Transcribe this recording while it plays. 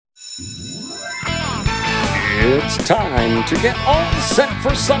It's time to get all set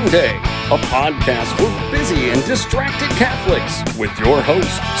for Sunday, a podcast for busy and distracted Catholics with your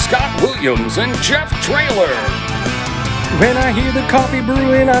hosts, Scott Williams and Jeff Traylor. When I hear the coffee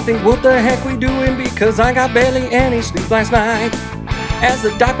brewing, I think, what the heck we doing? Because I got barely any sleep last night. As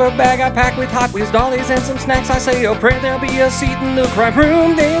the diaper bag I pack with Hot Wheels dollies and some snacks, I say a prayer there'll be a seat in the crime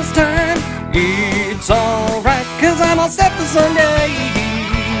room this time. It's alright, cause I'm all set for Sunday.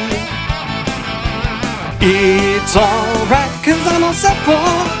 It's alright, cause I'm all set for.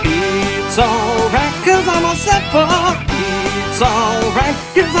 It's alright, cause I'm all set for. It's alright,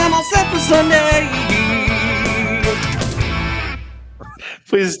 cause I'm all set for Sunday.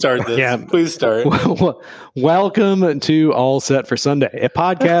 Please start this. Yeah. Please start. Welcome to All Set for Sunday, a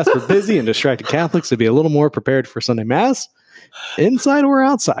podcast for busy and distracted Catholics to be a little more prepared for Sunday Mass, inside or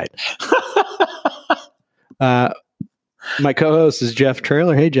outside. My co-host is Jeff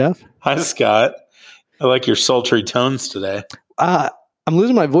Traylor. Hey, Jeff. Hi, Scott. I like your sultry tones today. I'm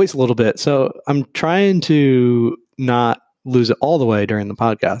losing my voice a little bit, so I'm trying to not lose it all the way during the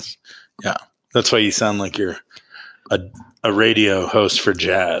podcast. Yeah, that's why you sound like you're a radio host for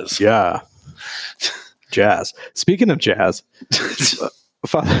jazz. Yeah. Jazz. Speaking of jazz,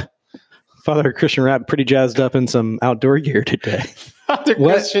 Father Christian Rapp pretty jazzed up in some outdoor gear today.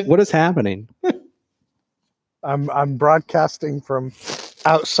 What is happening? I'm broadcasting from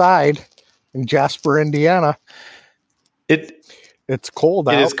outside in Jasper, Indiana. It's cold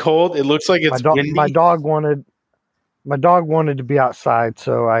out. It is cold. It looks like it's windy. My dog wanted to be outside,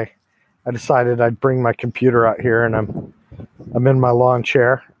 so I decided I'd bring my computer out here, and I'm in my lawn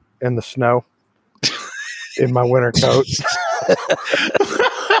chair in the snow in my winter coat.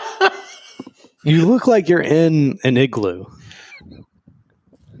 You look like you're in an igloo.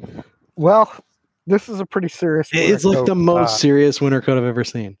 Well, this is a pretty serious winter It's like coat. the most serious winter coat I've ever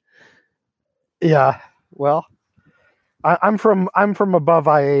seen. Yeah. Well, I'm from above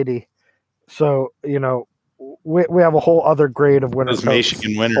I-80, so you know we have a whole other grade of winter Those coats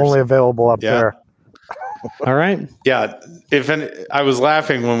Michigan winters. only available up there. All right. Yeah. I was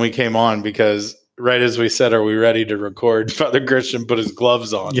laughing when we came on because right as we said, "Are we ready to record?" Father Christian put his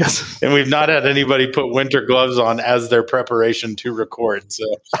gloves on. Yes. And we've not had anybody put winter gloves on as their preparation to record. So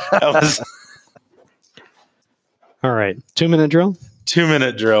that was All right. 2-minute drill.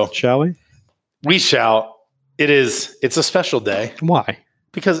 2-minute drill. Shall we? We shall. It's a special day Why?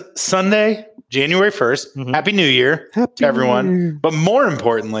 because Sunday, January 1st, Mhm. Happy New Year to everyone. But more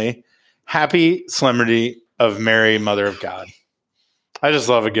importantly, Happy Solemnity of Mary, Mother of God. I just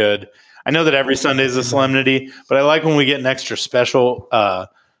love I know that every Sunday is a solemnity, but I like when we get an extra special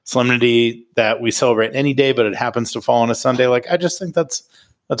solemnity that we celebrate any day, but it happens to fall on a Sunday. Like, I just think that's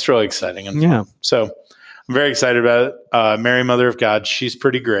really exciting. And Yeah. fun. So I'm very excited about it. Mary, Mother of God. She's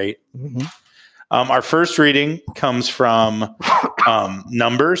pretty great. Mm-hmm. Our first reading comes from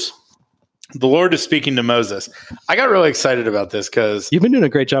Numbers. The Lord is speaking to Moses. I got really excited about this because You've been doing a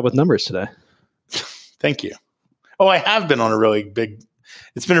great job with numbers today. thank you. Oh, I have been on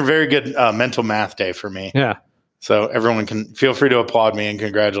it's been a very good mental math day for me. Yeah. So everyone can feel free to applaud me and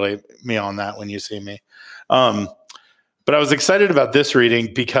congratulate me on that when you see me. But I was excited about this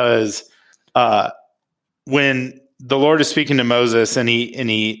reading because when the Lord is speaking to Moses and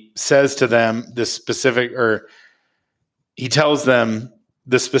he says to them he tells them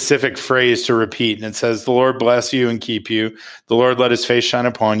the specific phrase to repeat. And it says, "The Lord bless you and keep you. The Lord let his face shine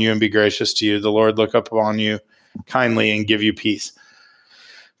upon you and be gracious to you. The Lord look up upon you kindly and give you peace."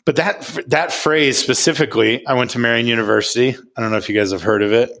 But that phrase specifically, I went to Marian University. I don't know if you guys have heard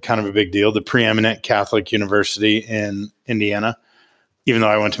of it. Kind of a big deal. The preeminent Catholic university in Indiana, even though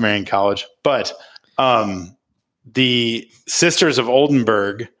I went to Marian College. But the Sisters of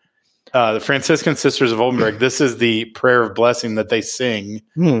Oldenburg, the Franciscan Sisters of Oldenburg, this is the prayer of blessing that they sing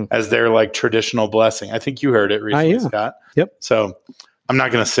as their like traditional blessing. I think you heard it recently, Scott. Yep. So I'm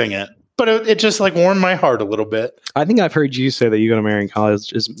not going to sing it, but it just like warmed my heart a little bit. I think I've heard you say that you go to Marian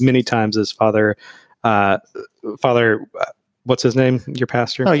College as many times as Father, what's his name? Your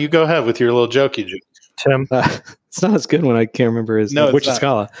pastor? No, you go ahead with your little jokey joke. Tim. It's not as good when I can't remember his name.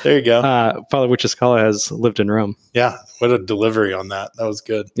 Wichiscala. There you go. Father Wichiscala has lived in Rome. Yeah. What a delivery on that. That was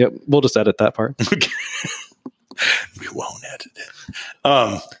good. Yep. We'll just edit that part. We won't edit it.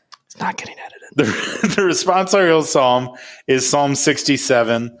 It's not getting edited. The responsorial psalm is Psalm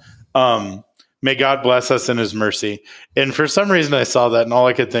 67. May God bless us in his mercy. And for some reason I saw that and all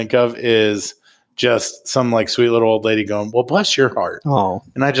I could think of is just some like sweet little old lady going, "Well, bless your heart." Oh,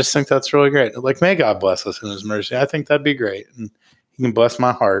 and I just think that's really great. Like, may God bless us in his mercy. I think that'd be great. And he can bless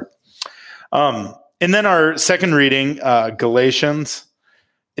my heart. And then our second reading, Galatians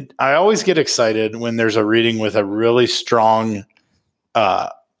I always get excited when there's a reading with a really strong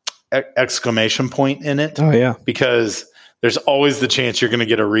exclamation point in it. Oh yeah. Because there's always the chance you're going to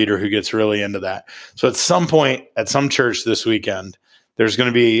get a reader who gets really into that. So at some point at some church this weekend, there's going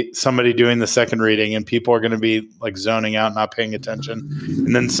to be somebody doing the second reading and people are going to be like zoning out, not paying attention.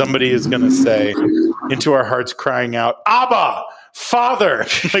 And then somebody is going to say, into our hearts crying out, Abba, Father.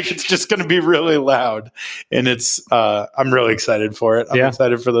 Like it's just going to be really loud. And it's, I'm really excited for it. I'm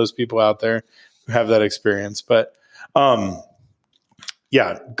excited for those people out there who have that experience. But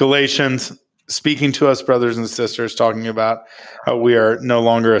Galatians, speaking to us, brothers and sisters, talking about how we are no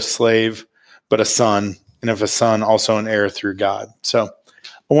longer a slave, but a son, and if a son, also an heir through God. So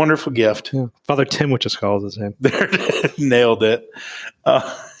a wonderful gift. Yeah. Father Tim, which is called his name. Nailed it.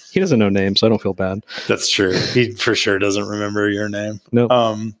 He doesn't know names, so I don't feel bad. That's true. He for sure doesn't remember your name. No.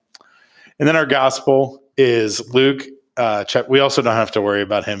 And then our gospel is Luke. We also don't have to worry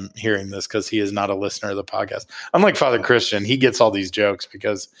about him hearing this because he is not a listener of the podcast. Unlike Father Christian, he gets all these jokes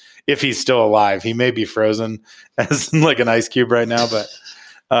because if he's still alive, he may be frozen as like an ice cube right now.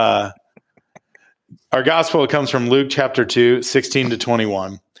 But our gospel comes from Luke chapter 2, 16 to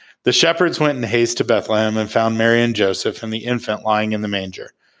 21. The shepherds went in haste to Bethlehem and found Mary and Joseph and the infant lying in the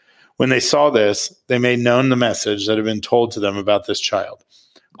manger. When they saw this, they made known the message that had been told to them about this child.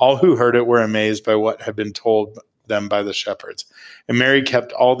 All who heard it were amazed by what had been told them by the shepherds. And Mary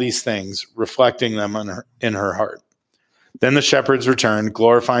kept all these things, reflecting them in her heart. Then the shepherds returned,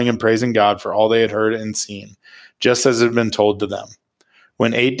 glorifying and praising God for all they had heard and seen, just as it had been told to them.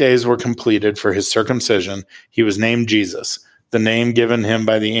 When 8 days were completed for his circumcision, he was named Jesus, the name given him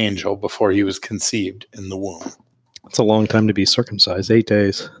by the angel before he was conceived in the womb. It's a long time to be circumcised, 8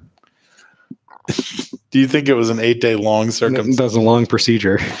 days. Do you think it was an 8-day long circumcision? That's a long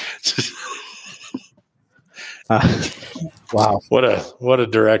procedure. Wow. What a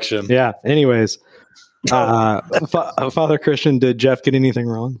direction. Yeah. Anyways, Father Christian, did Jeff get anything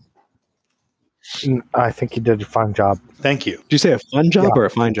wrong? I think he did a fine job. Thank you. Did you say a fun job or a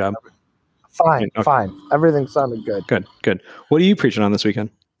fine job? Fine, Okay. fine. Everything sounded good. Good. What are you preaching on this weekend?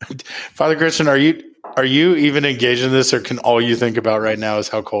 Father Christian, are you even engaged in this, or can all you think about right now is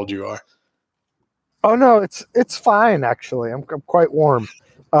how cold you are? Oh no, it's fine actually. I'm quite warm.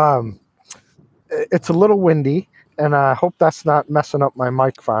 It's a little windy, and I hope that's not messing up my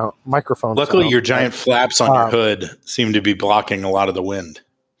microphone. Luckily, sound. your giant flaps on your hood seem to be blocking a lot of the wind.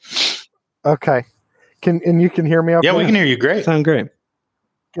 Okay. You can hear me okay? Yeah, we can hear you great. Sound great.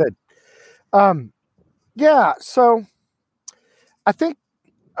 Good. Yeah, so I think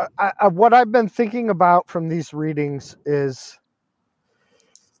what I've been thinking about from these readings is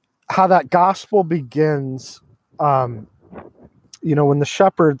how that gospel begins. When the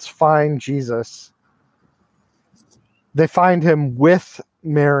shepherds find Jesus, they find him with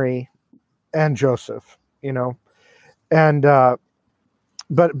Mary and Joseph, and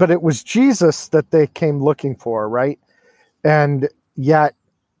but it was Jesus that they came looking for, right? And yet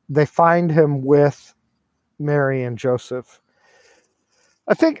they find him with Mary and Joseph.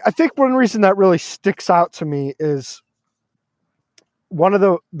 I think one reason that really sticks out to me is one of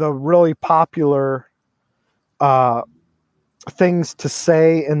the really popular things to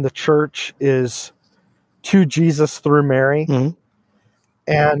say in the church is to Jesus through Mary. Mm-hmm.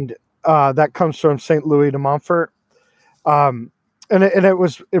 And that comes from St. Louis de Montfort. And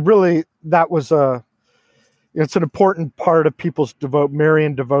it's an important part of people's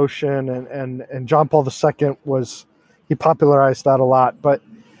Marian devotion, and John Paul II he popularized that a lot. But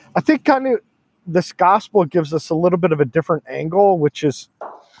I think kind of this gospel gives us a little bit of a different angle, which is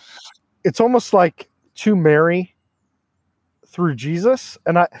it's almost like to Mary through Jesus.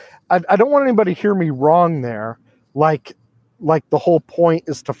 And I don't want anybody to hear me wrong there. Like the whole point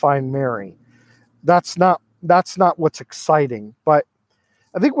is to find Mary. That's not what's exciting. But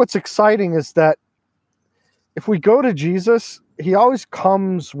I think what's exciting is that if we go to Jesus, he always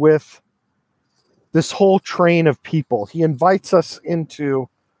comes with this whole train of people. He invites us into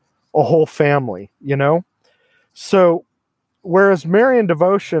a whole family, So whereas Marian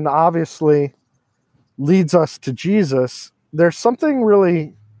devotion obviously leads us to Jesus, there's something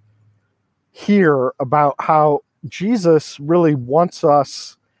really here about how Jesus really wants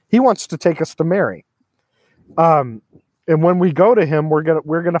to take us to Mary. And when we go to him,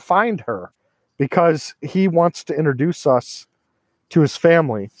 we're gonna find her, because he wants to introduce us to his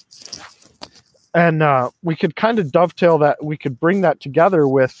family. And we could kind of dovetail that. We could bring that together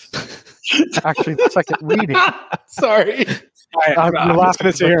with actually the second reading. Sorry. I'm just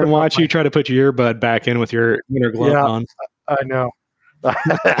going to sit here and watch you try to put your earbud back in with your inner glove on. I know.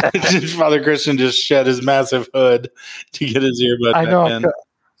 Father Christian just shed his massive hood to get his earbud back in.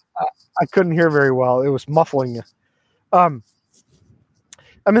 I couldn't hear very well. It was muffling.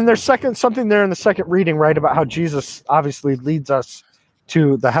 There's something there in the second reading, right, about how Jesus obviously leads us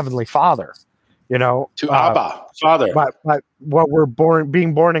to the Heavenly Father, to Abba, Father. But what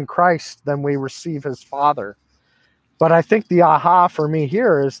being born in Christ, then we receive His Father. But I think the aha for me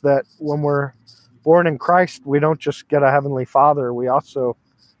here is that when we're born in Christ, we don't just get a Heavenly Father; we also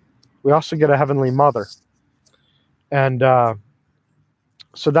get a Heavenly Mother. And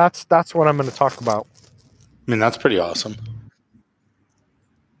so that's what I'm going to talk about. I mean, that's pretty awesome.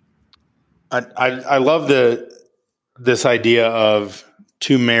 I love this idea of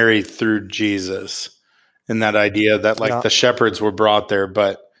to Mary through Jesus, and that idea that the shepherds were brought there,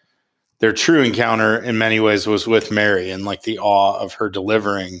 but their true encounter in many ways was with Mary, and the awe of her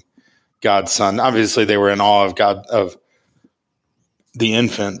delivering God's son. Obviously, they were in awe of God, of the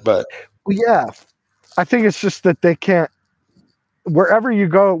infant, but yeah, I think it's just that they can't. Wherever you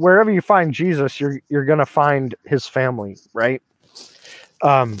go, wherever you find Jesus, you're going to find His family, right?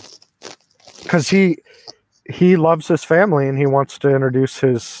 Because he loves His family and He wants to introduce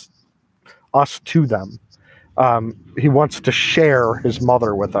us to them. He wants to share His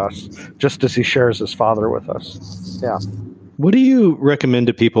mother with us, just as He shares His Father with us. Yeah. What do you recommend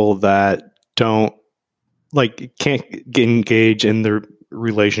to people that can't engage in their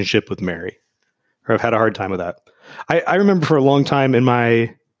relationship with Mary, or have had a hard time with that? I remember for a long time in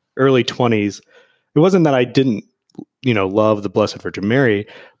my early 20s, it wasn't that I didn't love the Blessed Virgin Mary,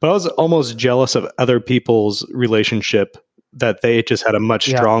 but I was almost jealous of other people's relationship, that they just had a much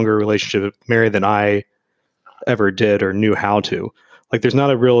stronger relationship with Mary than I ever did or knew how to. There's not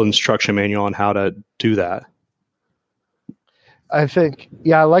a real instruction manual on how to do that. I think,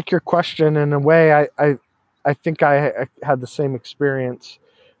 I like your question. In a way, I think I had the same experience.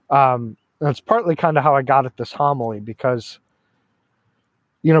 That's partly kind of how I got at this homily, because,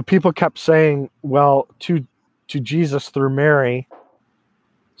 people kept saying, well, to Jesus through Mary.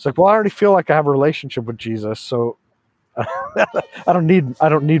 It's well, I already feel like I have a relationship with Jesus, so I don't need.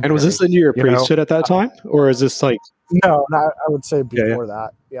 And Mary, was this in your priesthood at that time, or is this No, I would say before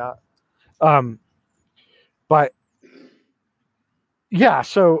that. Yeah. But yeah,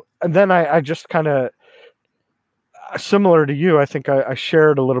 so and then I just kind of, similar to you, I think I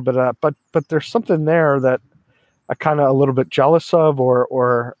shared a little bit of that, but there's something there that I kind of a little bit jealous of,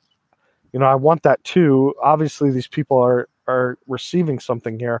 or I want that too. Obviously, these people are receiving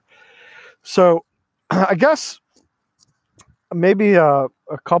something here. So I guess maybe a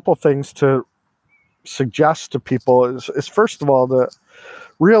couple things to suggest to people is first of all, to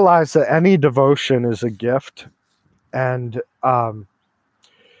realize that any devotion is a gift. And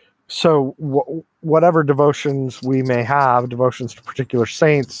so whatever devotions we may have, devotions to particular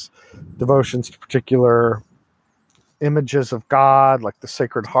saints, devotions to particular images of God, like the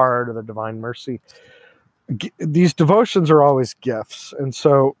Sacred Heart or the Divine Mercy, these devotions are always gifts. And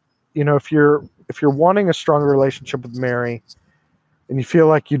so, if you're wanting a stronger relationship with Mary, and you feel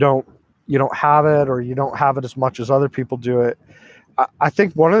like you don't have it, or you don't have it as much as other people do it, I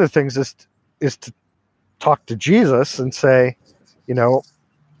think one of the things is to talk to Jesus and say,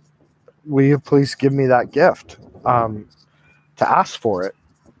 will you please give me that gift? To ask for it.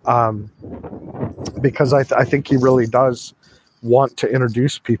 Because I think He really does want to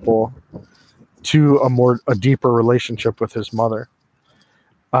introduce people to a deeper relationship with His mother.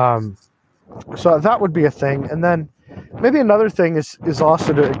 So that would be a thing. And then maybe another thing is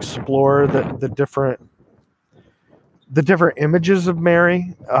also to explore the different images of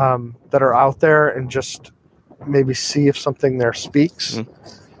Mary that are out there, and just maybe see if something there speaks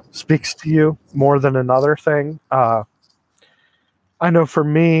to you more than another thing. I know for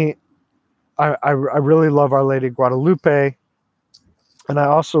me, I really love Our Lady of Guadalupe, and I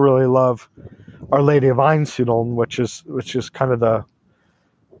also really love Our Lady of Einsiedeln, which is kind of the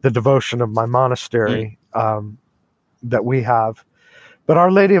devotion of my monastery that we have. But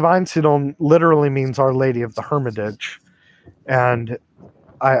Our Lady of Einsiedeln literally means Our Lady of the Hermitage, and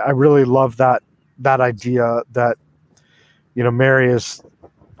I really love that idea that Mary is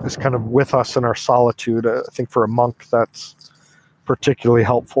kind of with us in our solitude. I think for a monk that's particularly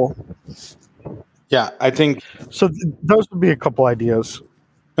helpful. Yeah, I think so. Those would be a couple ideas.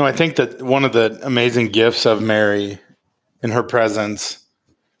 No, I think that one of the amazing gifts of Mary in her presence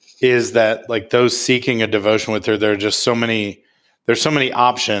is that, those seeking a devotion with her, there's so many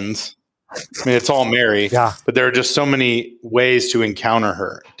options. I mean, it's all Mary, but there are just so many ways to encounter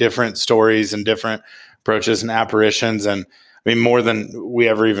her, different stories and different approaches and apparitions, and I mean, more than we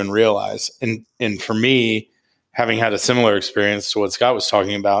ever even realize. And for me, having had a similar experience to what Scott was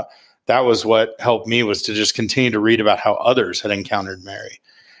talking about, that was what helped me, was to just continue to read about how others had encountered Mary.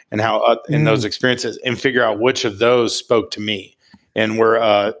 and how in those experiences, and figure out which of those spoke to me and were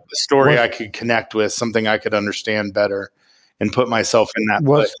a story I could connect with, something I could understand better, and put myself in that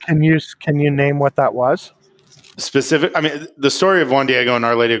place. Can you name what that was? Specific. I mean, the story of Juan Diego and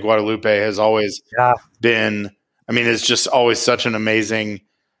Our Lady of Guadalupe has always been. I mean, it's just always such an amazing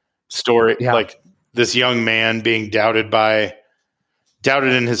story. Yeah. Like this young man being doubted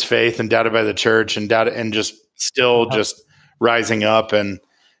in his faith and doubted by the church and just still just rising up and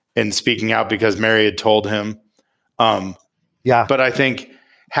speaking out because Mary had told him. But I think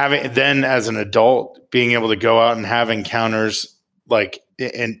having then as an adult being able to go out and have encounters like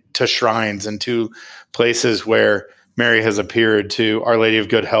to shrines and to places where Mary has appeared, to Our Lady of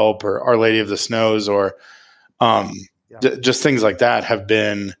Good Help or Our Lady of the Snows or just things like that have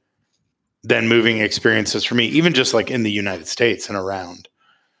been then moving experiences for me, even just like in the United States and around.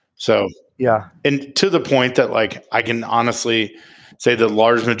 So, and to the point that like, I can honestly say the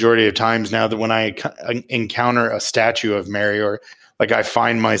large majority of times now that when I encounter a statue of Mary, or like I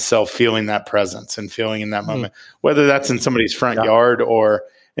find myself feeling that presence and feeling in that moment, whether that's in somebody's front yard or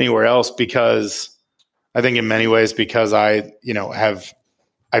anywhere else, because I think in many ways, because I,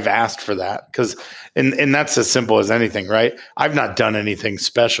 I've asked for that, because, and that's as simple as anything, right? I've not done anything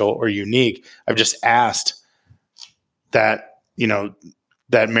special or unique. I've just asked that,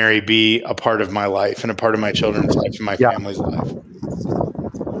 that Mary be a part of my life and a part of my children's life and my family's life.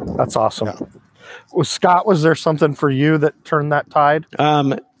 That's awesome. Well, Scott, was there something for you that turned that tide?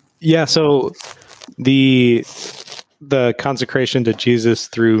 So the consecration to Jesus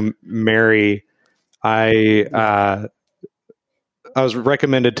through Mary, I was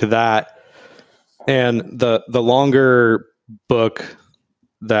recommended to that, and the longer book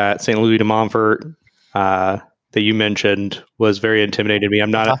that St. Louis de Montfort that you mentioned was very intimidating to me.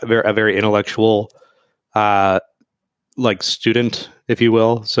 I'm not a very intellectual like student, if you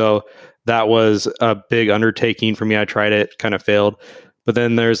will. So that was a big undertaking for me. I tried it, kind of failed. But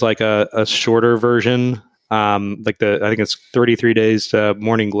then there's like a shorter version, I think it's 33 Days to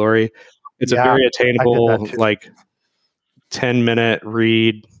Morning Glory. It's a very attainable, like 10-minute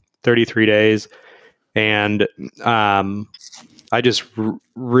read, 33 days. And I just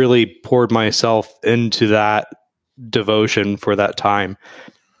really poured myself into that devotion for that time.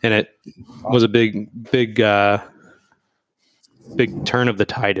 And it was a big turn of the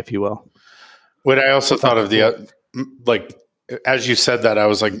tide, if you will. What I also thought of as you said that, I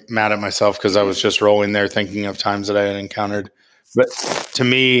was like mad at myself because I was just rolling there thinking of times that I had encountered. But to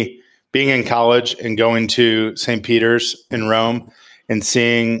me, being in college and going to St. Peter's in Rome and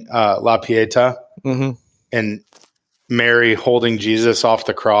seeing La Pieta and Mary holding Jesus off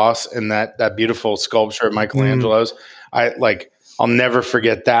the cross and that beautiful sculpture of Michelangelo's, I'll never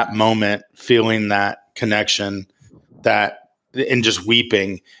forget that moment, feeling that connection, and just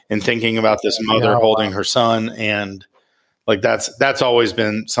weeping and thinking about this mother holding her son. And like, that's always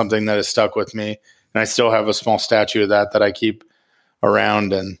been something that has stuck with me. And I still have a small statue of that I keep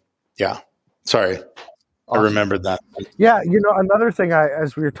around. And sorry, I remembered that. Yeah. Another thing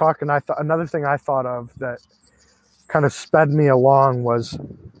as we were talking, another thing I thought of that kind of sped me along was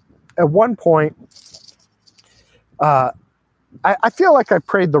at one point, I feel like I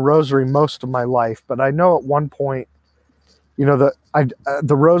prayed the rosary most of my life, but I know at one point,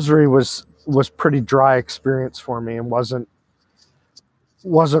 the rosary was pretty dry experience for me and wasn't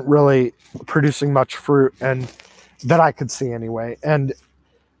really producing much fruit, and that I could see anyway. And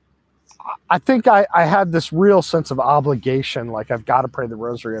I think I had this real sense of obligation, like I've got to pray the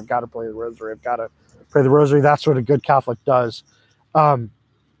rosary. I've got to pray the rosary. I've got to pray the rosary. That's what a good Catholic does. And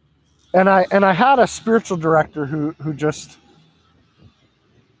I had a spiritual director who just,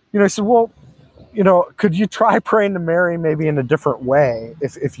 he said, well, could you try praying to Mary maybe in a different way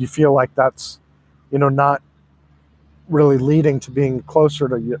if you feel like that's, not really leading to being closer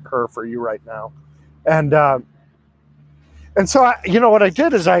to her for you right now. And so what I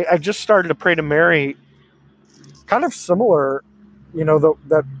did is I just started to pray to Mary, kind of similar,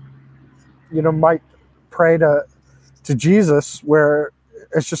 that might pray to Jesus, where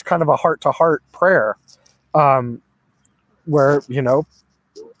it's just kind of a heart-to-heart prayer, where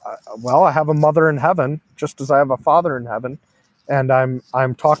I have a mother in heaven, just as I have a father in heaven, and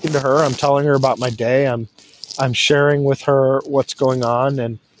I'm talking to her. I'm telling her about my day. I'm sharing with her what's going on,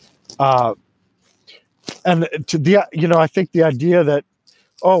 and to the I think the idea that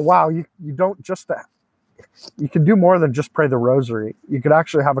you don't just you can do more than just pray the rosary. You could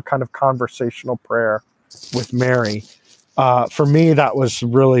actually have a kind of conversational prayer with Mary. For me, that was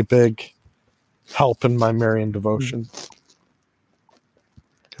really big help in my Marian devotion.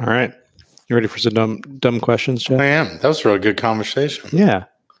 All right. You ready for some dumb questions, Jeff? I am. That was a really good conversation. Yeah.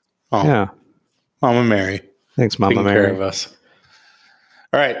 Oh, Yeah. Mama Mary. Thanks, Mama Taking Mary. care of us.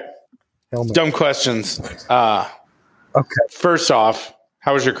 All right. Helmet. Dumb questions. Okay. First off,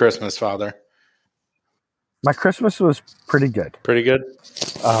 how was your Christmas, Father? My Christmas was pretty good. Pretty good?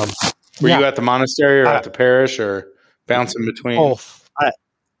 Were Yeah. you at the monastery or at the parish or bouncing between? Both.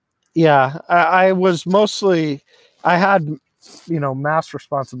 I was mostly, I had, mass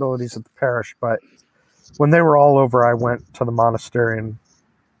responsibilities at the parish, but when they were all over, I went to the monastery and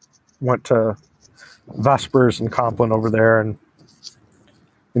went to Vespers and Compline over there and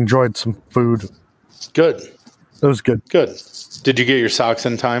enjoyed some food. Good. It was good. Good. Did you get your socks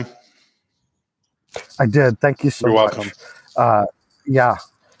in time? I did. Thank you so You're much. welcome. Yeah.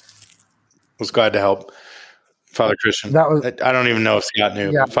 Was glad to help. Father Christian. That was- I don't even know if Scott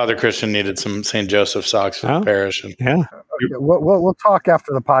knew. Yeah. Father Christian needed some St. Joseph socks for the parish. And, Yeah. We'll talk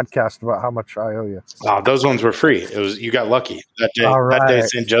after the podcast about how much I owe you. those ones were free. You got lucky that day. All That day, right.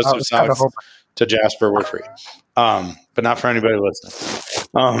 St. I Joseph was kinda socks hoping. to Jasper were free. But not for anybody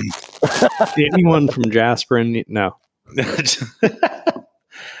listening. Anyone from Jasper and no.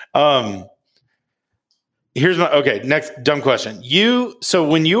 Here's my next dumb question. So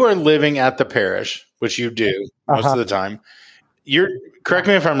when you are living at the parish, which you do most of the time, correct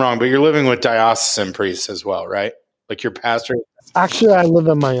me if I'm wrong, but you're living with diocesan priests as well, right? Like your pastor. Actually, I live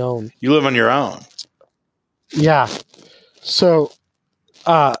on my own. You live on your own. Yeah. So,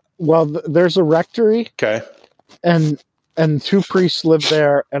 there's a rectory, Okay. and two priests live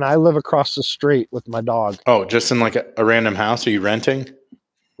there, and I live across the street with my dog. Oh, just in like a random house? Are you renting?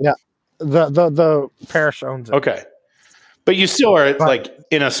 Yeah. The parish owns it. Okay. But you still are like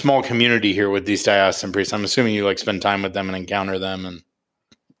in a small community here with these diocesan priests. I'm assuming you like spend time with them and encounter them and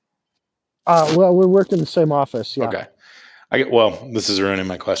we work in the same office. Yeah. Okay. This is ruining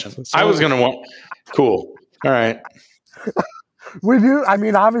my question. I was going to want cool. All right. We do. I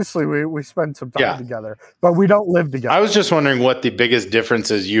mean, obviously we spend some time together, but we don't live together. I was just wondering what the biggest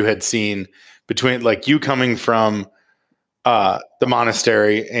differences you had seen between like you coming from the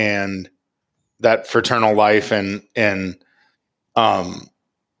monastery and that fraternal life and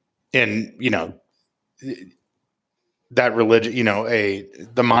that religion,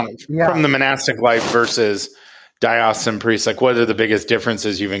 from the monastic life versus diocesan priests. Like, what are the biggest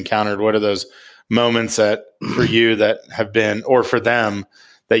differences you've encountered? What are those moments that for you that have been, or for them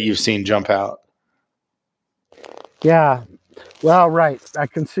that you've seen jump out? Yeah. Well, right. I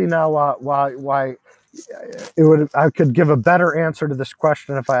can see now why it would. I could give a better answer to this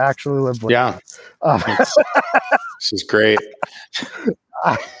question if I actually lived with. Yeah. This is great.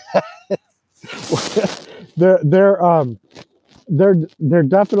 They're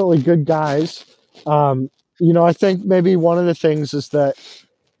definitely good guys. I think maybe one of the things is that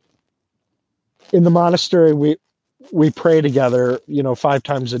in the monastery we pray together, 5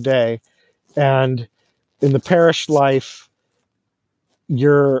 times a day, and in the parish life,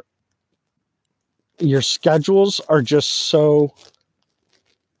 your schedules are just so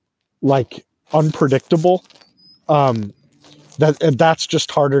like unpredictable that's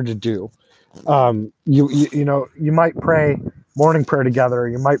just harder to do. You might pray morning prayer together,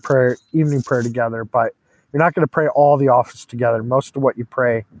 you might pray evening prayer together, but you're not going to pray all the office together. Most of what you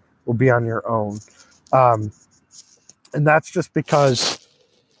pray will be on your own. And that's just because,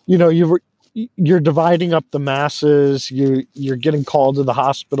 you're dividing up the masses, you're getting called to the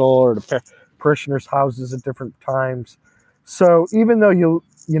hospital or to parishioners' houses at different times. So even though you're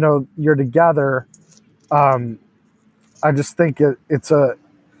together, I just think it's a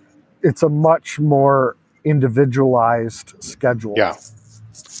much more individualized schedule. Yeah.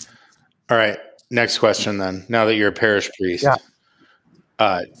 All right. Next question then. Now that you're a parish priest,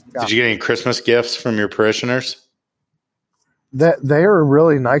 did you get any Christmas gifts from your parishioners? They were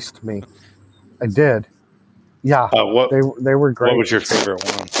really nice to me. I did. Yeah. They were great. What was your favorite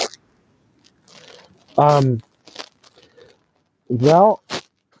one? Well,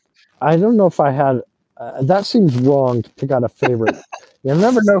 I don't know if I had. That seems wrong to pick out a favorite. You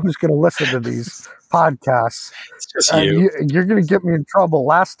never know who's going to listen to these podcasts. It's just you. You're going to get me in trouble.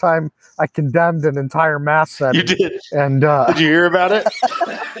 Last time I condemned an entire mass setting. You did. And did you hear about it?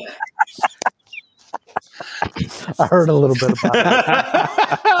 I heard a little bit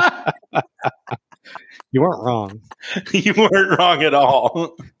about it. You weren't wrong. You weren't wrong at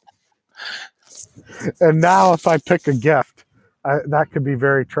all. And now if I pick a gift, that could be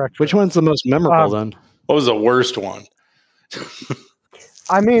very treacherous. Which one's the most memorable then? What was the worst one?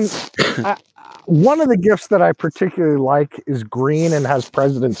 I mean, one of the gifts that I particularly like is green and has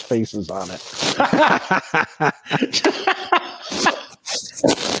presidents' faces on it.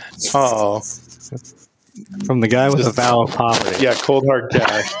 Oh. From the guy with a vow of poverty. Yeah, cold hard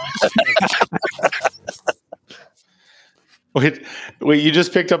cash. Wait, you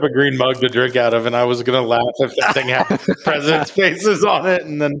just picked up a green mug to drink out of, and I was going to laugh if that thing had president's faces on it,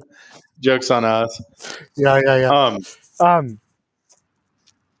 and then joke's on us. Yeah.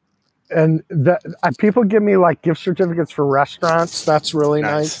 And people give me like gift certificates for restaurants. That's really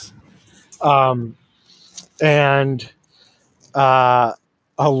nice. And a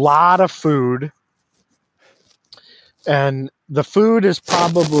lot of food. And the food is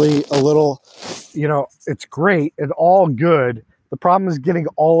probably a little, it's great and all good. The problem is getting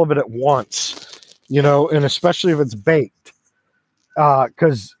all of it at once, and especially if it's baked.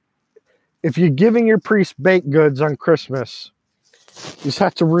 Because if you're giving your priest baked goods on Christmas, you just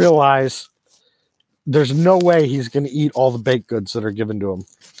have to realize there's no way he's going to eat all the baked goods that are given to him.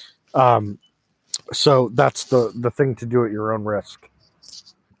 So that's the thing to do at your own risk.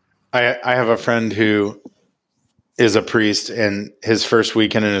 I have a friend who is a priest, and his first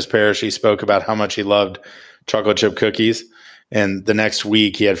weekend in his parish, he spoke about how much he loved chocolate chip cookies. And the next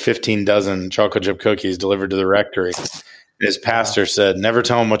week, he had 15 dozen chocolate chip cookies delivered to the rectory. And his pastor said, "Never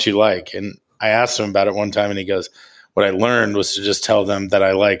tell them what you like." And I asked him about it one time, and he goes, "What I learned was to just tell them that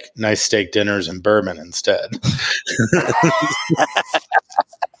I like nice steak dinners and bourbon instead."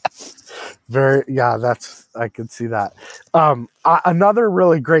 I could see that. Another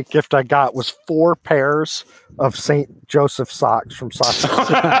really great gift I got was 4 pairs of St. Joseph socks from Socks.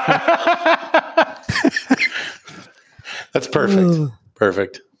 That's perfect.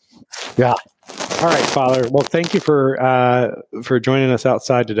 Perfect. Yeah. All right, Father. Well, thank you for joining us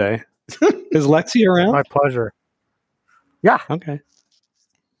outside today. Is Lexi around? My pleasure. Yeah. Okay.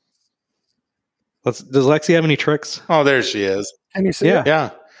 Does Lexi have any tricks? Oh, there she is. Can you see Yeah. it? Yeah.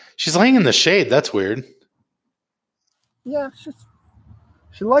 She's laying in the shade. That's weird. Yeah.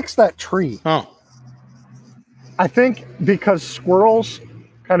 She likes that tree. Oh. I think because squirrels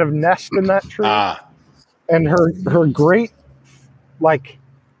kind of nest in that tree. And her great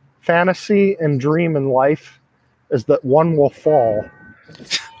fantasy and dream in life is that one will fall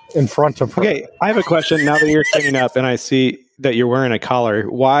in front of her. Okay, I have a question. Now that you're standing up and I see that you're wearing a collar,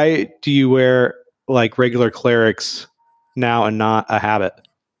 why do you wear regular clerics now and not a habit?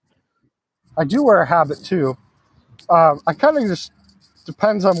 I do wear a habit too. I kind of just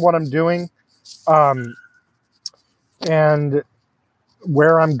depends on what I'm doing, and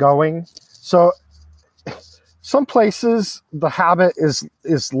where I'm going. So some places the habit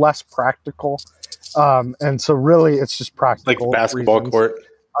is less practical, and so really it's just practical. Like basketball court,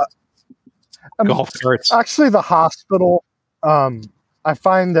 golf carts. Actually, the hospital. I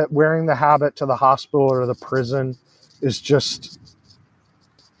find that wearing the habit to the hospital or the prison is just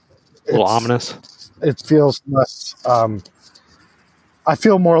a little ominous. It feels less. I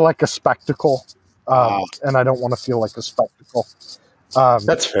feel more like a spectacle, and I don't want to feel like a spectacle.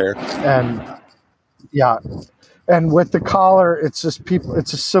 That's fair. And yeah, and with the collar, it's just people.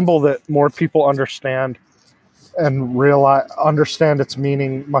 It's a symbol that more people understand and understand its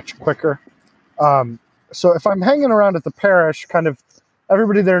meaning much quicker. So if I'm hanging around at the parish, kind of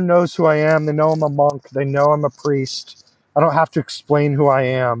everybody there knows who I am. They know I'm a monk. They know I'm a priest. I don't have to explain who I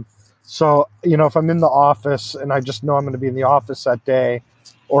am. So, if I'm in the office and I just know I'm going to be in the office that day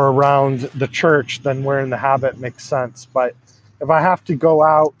or around the church, then wearing the habit makes sense. But if I have to go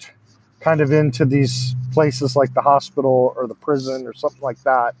out kind of into these places like the hospital or the prison or something like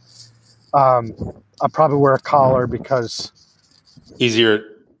that, I'll probably wear a collar because easier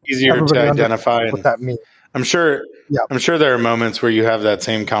to identify what that means. I'm sure there are moments where you have that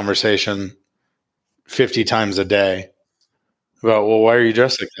same conversation 50 times a day about, well, why are you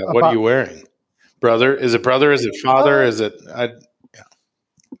dressed like that? What are you wearing? Brother? Is it brother? Is it father? Is it?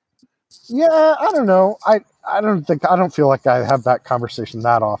 Yeah, I don't know. I don't feel like I have that conversation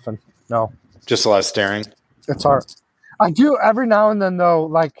that often. No. Just a lot of staring. It's hard. I do every now and then though,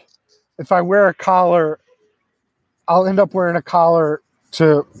 like if I wear a collar, I'll end up wearing a collar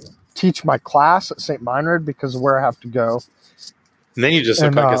to teach my class at St. Meinrad because of where I have to go. And then you just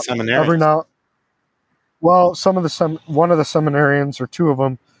look like a seminarian. Every now, well, one of the seminarians or two of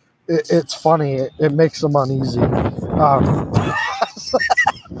them, it's funny. It makes them uneasy.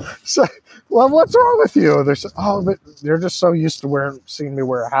 So, well, what's wrong with you? But they're just so used to seeing me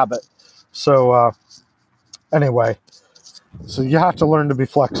wear a habit. So anyway, so you have to learn to be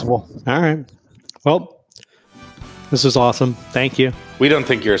flexible. All right. Well, this is awesome. Thank you. We don't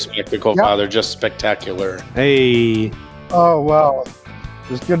think you're a spectacle, Father, just spectacular. Hey. Oh, well,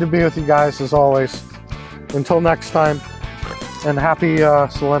 it's good to be with you guys as always. Until next time, and happy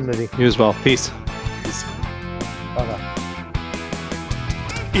solemnity. You as well. Peace. Peace. Bye-bye.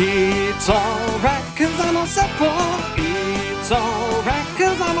 It's alright, cause I'm all set for. It's alright,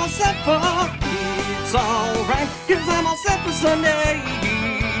 cause I'm all set for. It's alright, cause I'm all set for Sunday.